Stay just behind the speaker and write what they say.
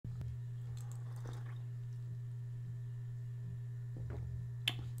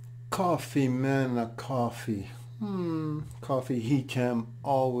Coffee, man, a coffee. Coffee he can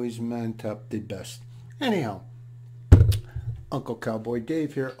always man up the best. Anyhow, Uncle Cowboy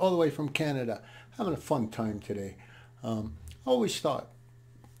Dave here, all the way from Canada, having a fun time today. I always thought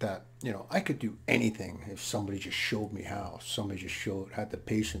that, I could do anything if somebody just showed me how. Somebody just had the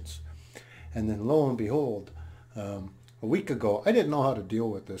patience. And then lo and behold, a week ago, I didn't know how to deal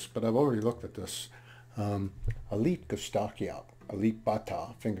with this, but I've already looked at this. Alip Bata,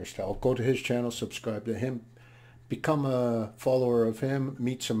 fingerstyle. Go to his channel, subscribe to him, become a follower of him,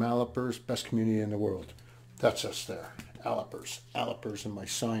 meet some Alipers, best community in the world. That's us there. Alipers and my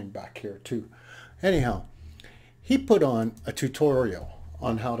sign back here too. Anyhow, he put on a tutorial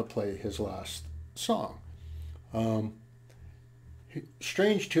on how to play his last song.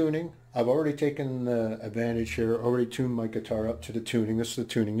 Strange tuning. I've already taken advantage here, already tuned my guitar up to the tuning. This is the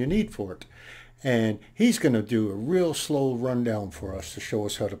tuning you need for it. And he's going to do a real slow rundown for us to show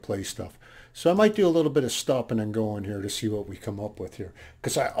us how to play stuff. So I might do a little bit of stopping and going here to see what we come up with here.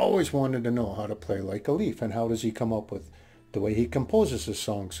 Because I always wanted to know how to play like Alief and how does he come up with the way he composes his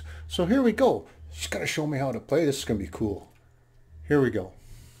songs. So here we go. He's going to show me how to play. This is going to be cool. Here we go.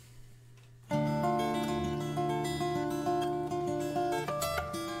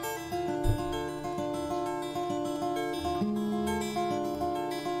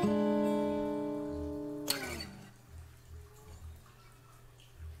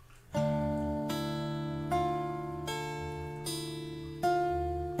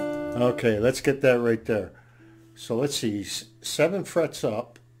 Okay, let's get that right there. So let's see, 7 frets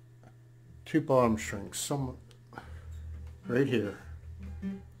up, 2 bottom strings, some right here,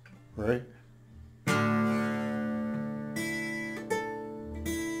 right?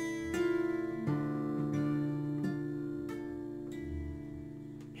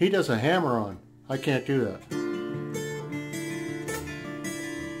 He does a hammer on. I can't do that.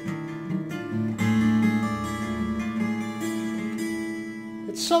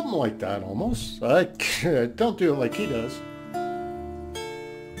 Something like that almost. I don't do it like he does.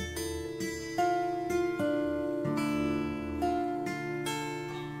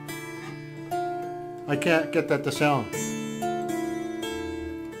 I can't get that to sound.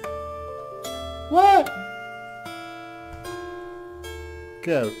 What?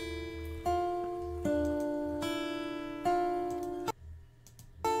 Get out.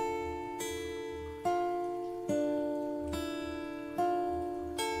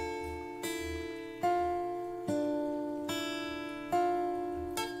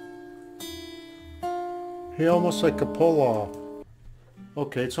 He almost like a pull-off.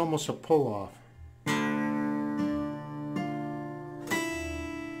 Okay, it's almost a pull-off.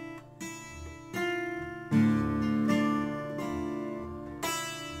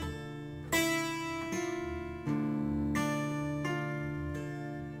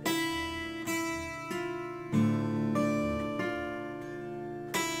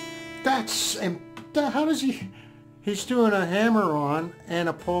 How does he's doing a hammer on and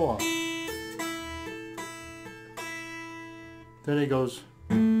a pull-off. Then he goes.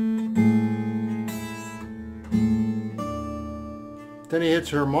 Then he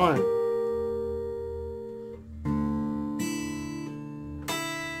hits harmonic.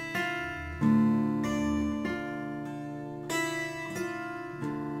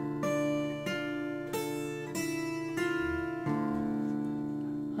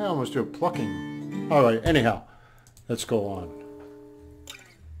 I almost do a plucking. Alright, anyhow, let's go on.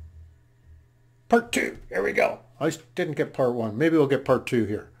 Part 2, here we go. I didn't get part 1. Maybe we'll get part 2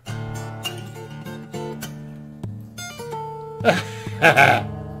 here.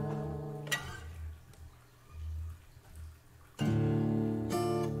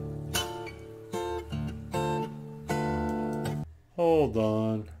 Hold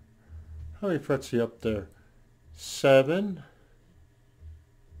on. How many frets are you up there? 7,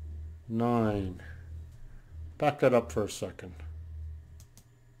 9. Back that up for a second.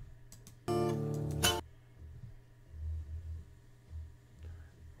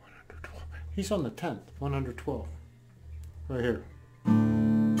 He's on the 10th, 112. Right here.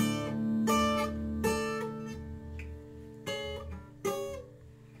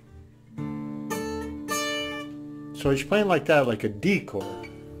 So he's playing like that, like a D chord.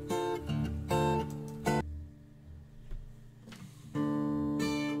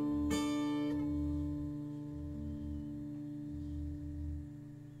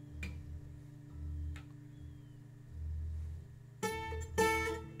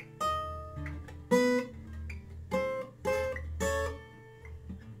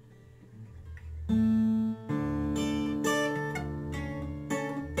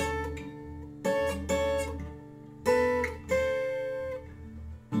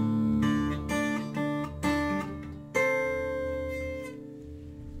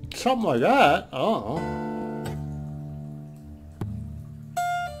 something like that. I don't know.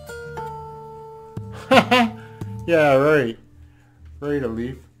 Yeah, right. Right,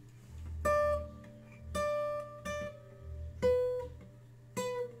 Alief.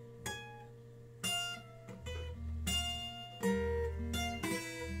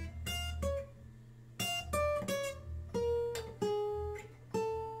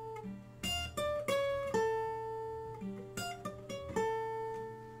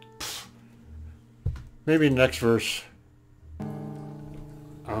 Maybe next verse.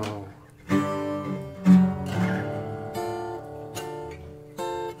 Oh.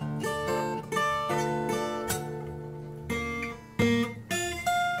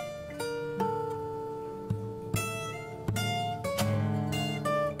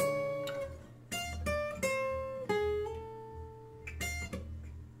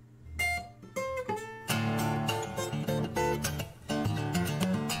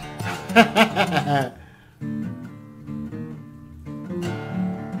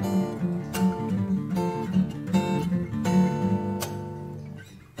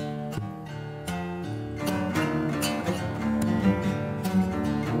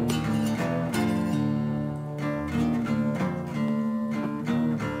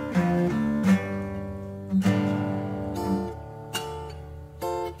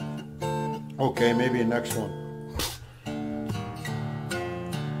 Okay, maybe a next one.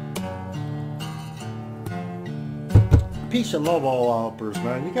 Peace and love, all Alipers,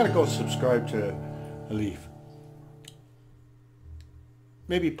 man. You gotta go subscribe to Alief.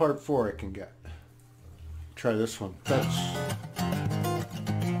 Maybe part 4 I can get. Try this one. That's...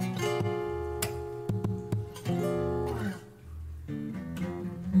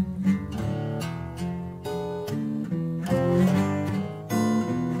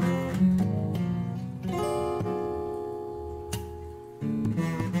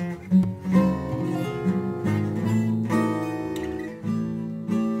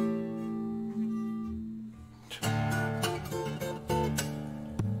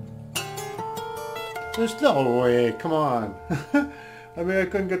 There's no way, come on. I mean, I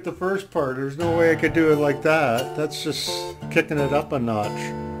couldn't get the first part. There's no way I could do it like that. That's just kicking it up a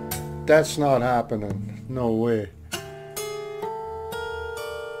notch. That's not happening. No way.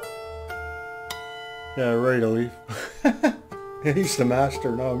 Yeah, right, Alief. He's the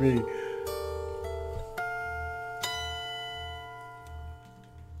master, not me.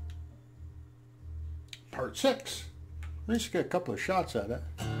 Part 6. At least get a couple of shots at it.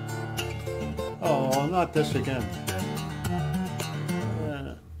 Oh, not this again.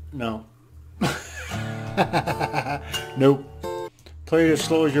 No. Nope. Play it as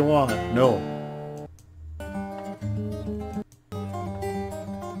slow as you want. No.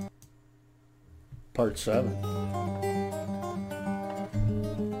 Part 7.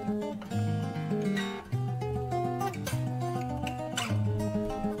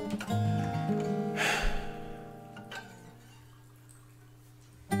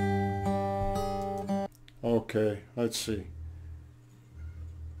 Okay, let's see.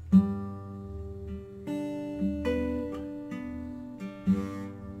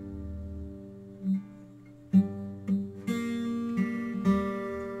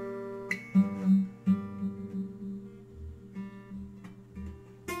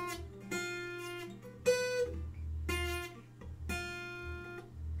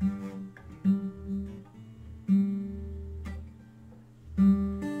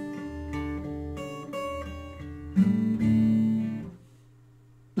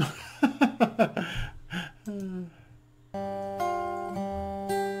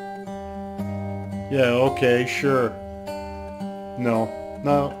 Yeah, okay, sure. No,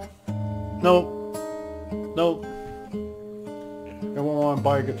 no, no, no. Anyone want to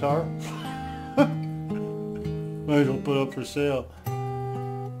buy a guitar? Might as well put up for sale.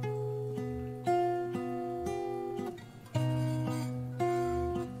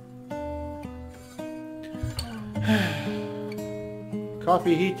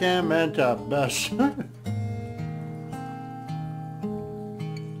 Coffee heat and manta, best.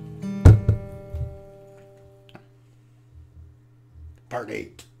 Part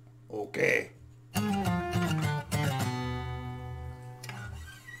 8. Okay.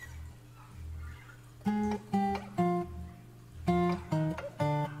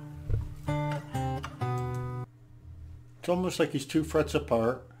 It's almost like he's 2 frets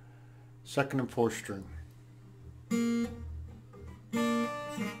apart, 2nd and 4th string.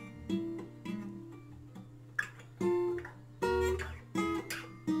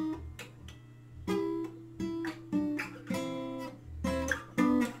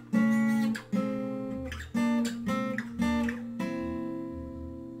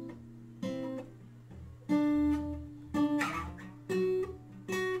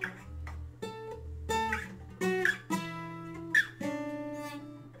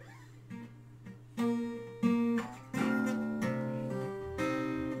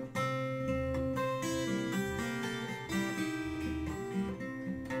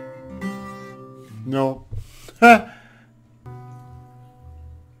 No. None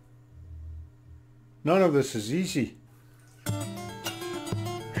of this is easy.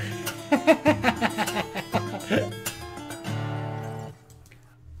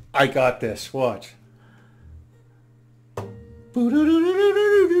 I got this. Watch.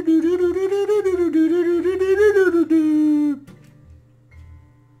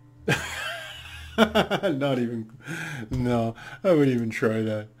 Not even. No, I wouldn't even try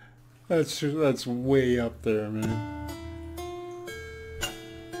that. That's way up there, man.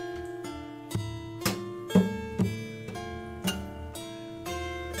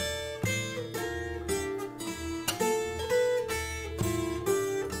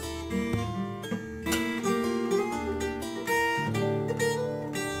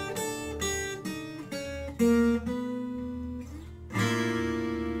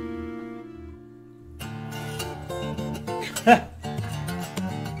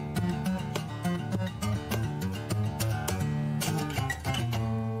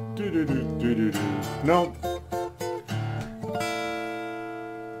 No.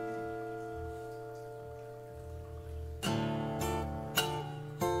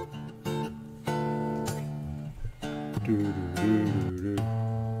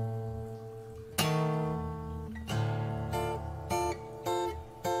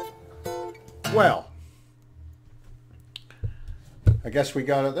 Well, I guess we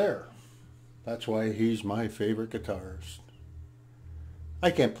got it there. That's why he's my favorite guitarist. I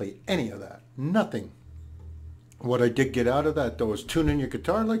can't play any of that. Nothing. What I did get out of that, though, is tuning your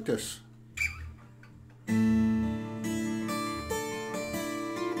guitar like this.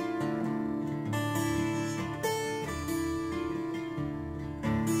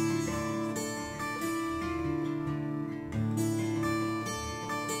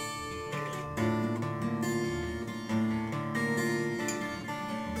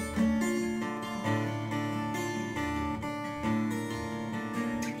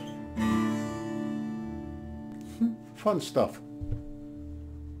 Fun stuff.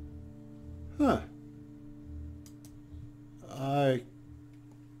 Huh. I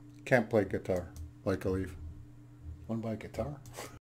can't play guitar like Alief. Want to buy a guitar?